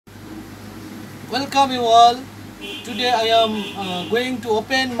Welcome you all. Today I am going to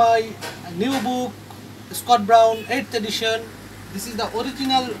open my new book, Scott Brown 8th edition. This is the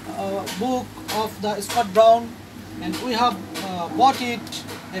original book of the Scott Brown, and we have bought it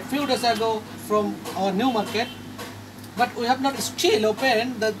a few days ago from our new market, but we have not still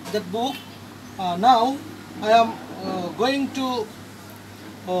opened that book. Now I am going to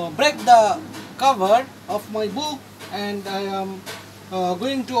break the cover of my book, and I am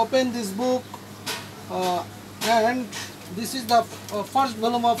going to open this book, and this is the first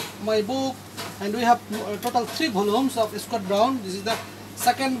volume of my book, and we have total 3 volumes of Scott Brown. This is the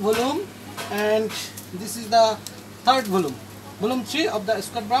second volume, and this is the third volume, volume 3 of the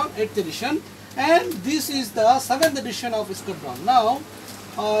Scott Brown 8th edition, and this is the 7th edition of Scott Brown. Now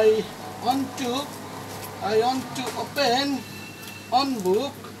I want to open one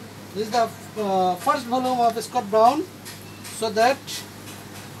book. This is the first volume of Scott Brown, so that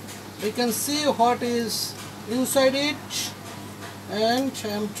we can see what is inside it. And I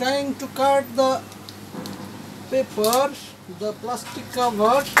am trying to cut the paper, the plastic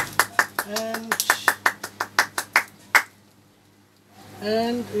cover,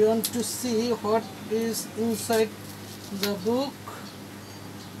 and we want to see what is inside the book.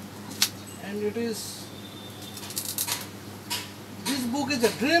 And this book is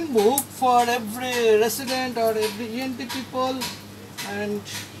a dream book for every resident or every ENT people, and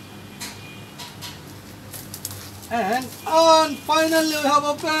finally we have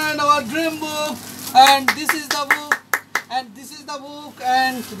opened our dream book, and this is the book, and this is the book,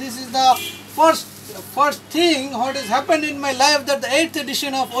 and this is the first thing what has happened in my life, that the 8th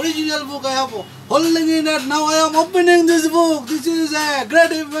edition of original book I have holding in it. Now I am opening this book. This is a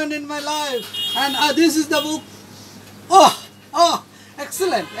great event in my life, and this is the book. Oh,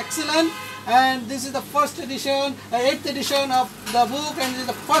 excellent. And this is the first edition, 8th edition of the book, and this is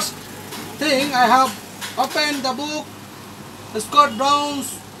the first thing I have opened the book, Scott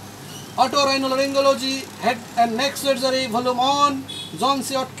Brown's auto-enroll ecology, head and neck surgery, volume 1, John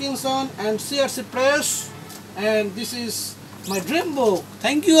C. Atkinson and searcy press, and this is my dream book.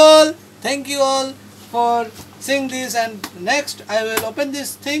 Thank you all for seeing this, and next I will open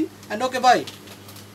this thing, and okay, bye.